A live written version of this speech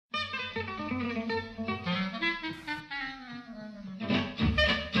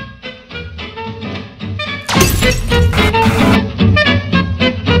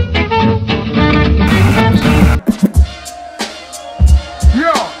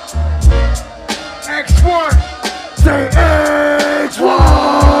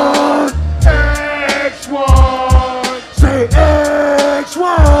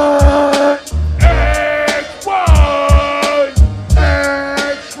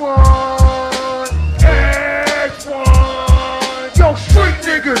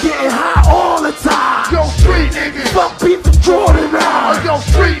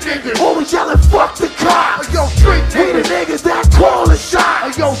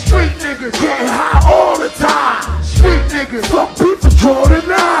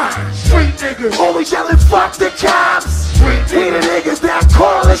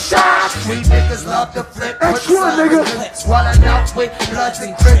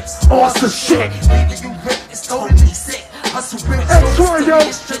and grips, awesome shit. Leaving you ripped, it's totally sick. Hustle rip,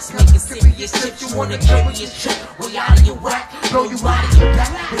 streets, making serious shit. You want a curious trip? We out of your whack, blow you out of your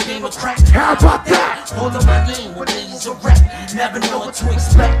back. The game of crack, how about that? Hold on my name when they use a rep. Never know what to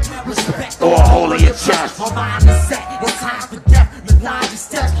expect. Respect or a hole in your chest. My mind is set, it's time for death. The line is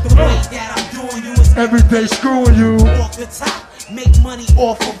steps. The way that I'm doing you is everything screwing you. Off the top, make money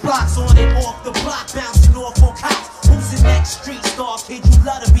off of blocks, on and off the block, bouncing off on cops. Who's the next street star? Kid, you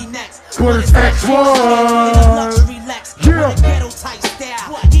love to be next. But it's X1. Yeah. Ghetto type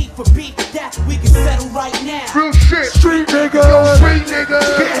style. Heat for beef, that we can settle right now. Real shit. Street niggas. Yo, street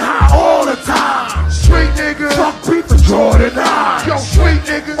niggas. Get high all the time. Street niggas. Fuck people, Jordan 9. Yo, street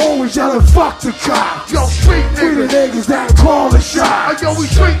niggas. Always yelling fuck the cops. Yo, street niggas. We the niggas that call the shots. Yo, we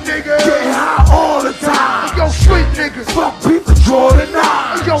street niggas. Get high all the time. Yo, street niggas. Fuck people, Jordan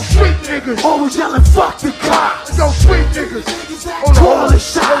 9. Yo, street niggas. Always yelling fuck the cops. Yo, street niggas. Call the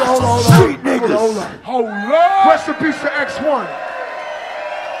shots. Hold on. Street niggas. Hold on. Rest in peace to X1.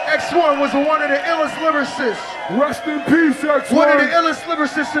 X1 was one of the illest lyricists. Rest in peace, X1. One of the illest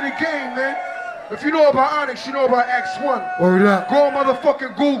lyricists in the game, man. If you know about ONYX, you know about X1. Word up. Go on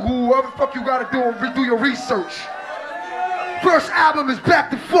motherfucking Google, whatever the fuck you gotta do, and redo your research. First album is Back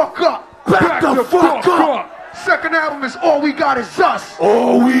the Fuck Up. Back the fuck up. Second album is All We Got Is Us.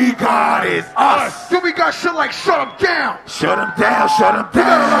 All We Got Is Us. Then we got shit like Shut 'Em Down. Shut 'Em Down, Shut 'Em Down. We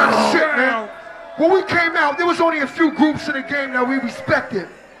got a lot of shit, man. When we came out, there was only a few groups in the game that we respected.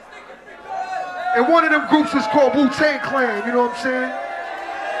 And one of them groups was called Wu-Tang Clan, you know what I'm saying?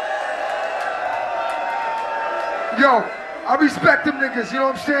 Yo, I respect them niggas, you know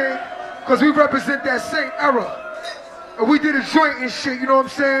what I'm saying? Because we represent that same era. And we did a joint and shit, you know what I'm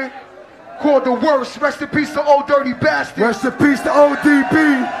saying? Called The Worst. Rest in peace to Old Dirty Bastard. Rest in peace to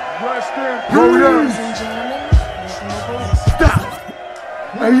ODB. Rest in peace. Stop.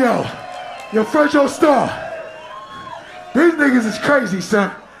 Hey, yo, Fredo Star. These niggas is crazy,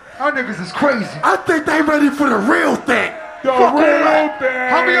 son. Our niggas is crazy. I think they ready for the real thing. The real thing.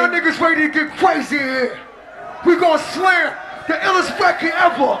 How many y'all niggas ready to get crazy in here? We gonna slam the illest record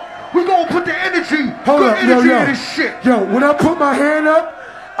ever. We gonna put the energy, good energy in this shit. Yo, when I put my hand up,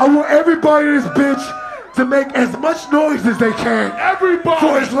 I want everybody in this bitch to make as much noise as they can. Everybody.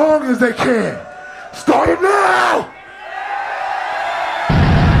 For as long as they can. Start it now.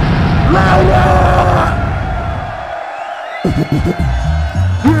 Louder.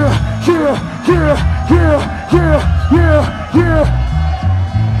 Yeah.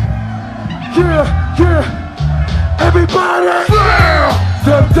 Everybody.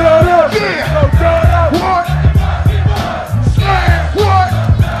 Yeah. What?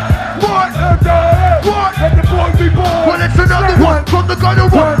 Let the boys be born. Well, it's another one from the gutter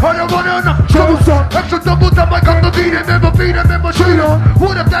one. I don't wanna enough. Extra double time, I come to beat it, never cheat on.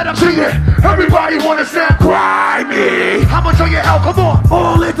 What if that I'm cheating? Everybody wanna sound grimy. How much on your hell? Come on.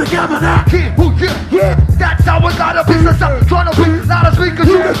 All in together now. Yeah. That's how we gotta be. Trying to be not a speaker.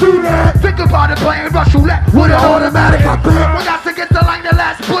 You can do that. Think about it, playing Rush roulette with an automatic. We got to get the line the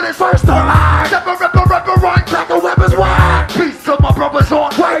last bullet first alive. Never right. Black and weapons wide. Peace to my brothers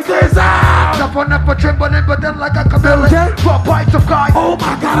on. Wait this out. Never trembling, but then like a chameleon. Drop bites of guys. Oh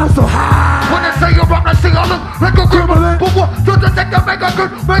my God, I'm so high. When I say you're wrong, I say I look like a criminal. But what? To detect and make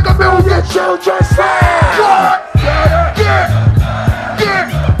a million. Get children sad. What? Yeah.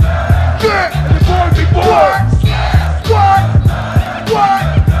 The boys be born. What?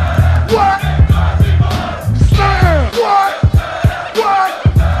 Slam.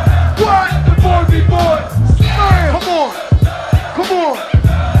 What? The boys be born. Slam. Come on.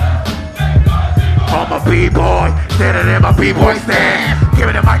 I'm a B-boy, standing in my B-boy stand. Give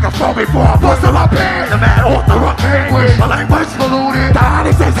me the microphone before I bust on my pants. The man off the rock language, my language polluted. The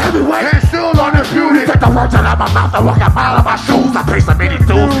ONYX is heavyweight, and still undisputed. Take the words out of my mouth, I walk a mile in my shoes. I pay so many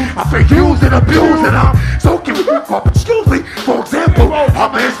dues, I feel used and abused. And I'm so giving up, excuse me. For example,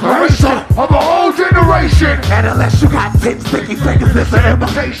 I'm an inspiration of a whole generation. And unless you got 10 sticky fingers, it's an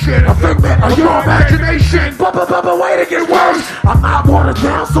imitation. A figment of your imagination. But wait, it get worse. I'm not watered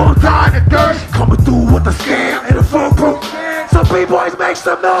down, so I'm dying of thirst. Coming through with a scam and a foolproof. Some B-boys make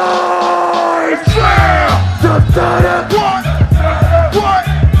some noise. Slam! What?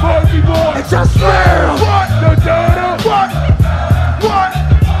 It's just slam! What?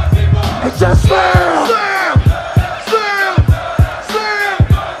 It's just slam! Slam!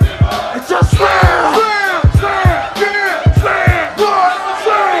 It's just slam! What?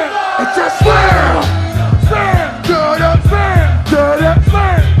 It's just slam!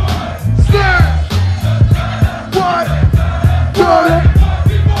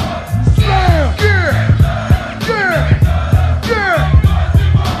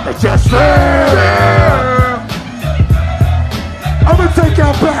 I'ma take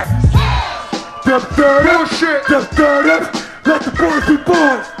y'all back. Real shit. Let the boys be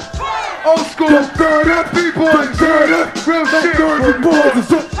boys. Old school. B-boys. Real shit.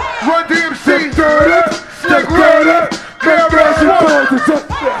 Run DMC. Slick Rick. KRS-One.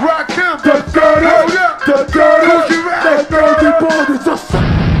 Rakim.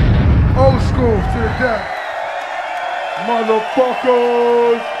 Old school to the death.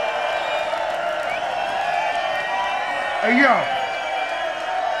 Motherfuckers. Hey yo.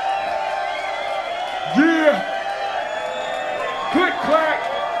 Yeah. Click clack.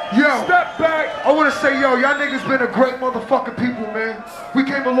 Yo. Step back. I wanna say yo, y'all niggas been a great motherfucking people, man. We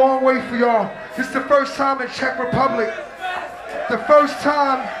came a long way for y'all. This is the first time in Czech Republic. The first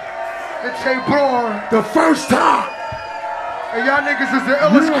time in Tábor. The first time. And y'all niggas is the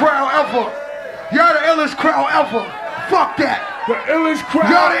illest crowd ever. Y'all the illest crowd ever. Fuck that. The illest crowd.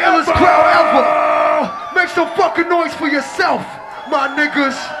 Y'all the illest crowd ever. Make some fucking noise for yourself, my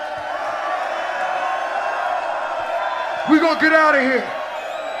niggas. We gonna get out of here.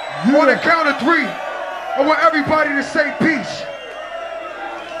 Yeah. On the count of 3, I want everybody to say peace.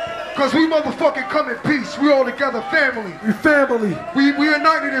 Cause we motherfucking come in peace. We all together, family. We family. We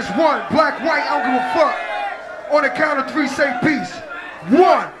united as one. Black, white, I don't give a fuck. On the count of 3, say peace.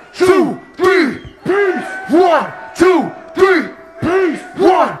 1, 2, 3, peace. 1, 2, 3, peace.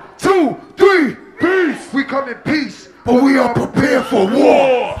 1, 2, 3, peace. We come in peace, but we are prepared for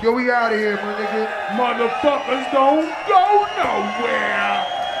war. Yo, we out of here, my nigga. Motherfuckers don't go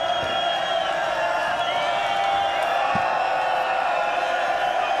nowhere.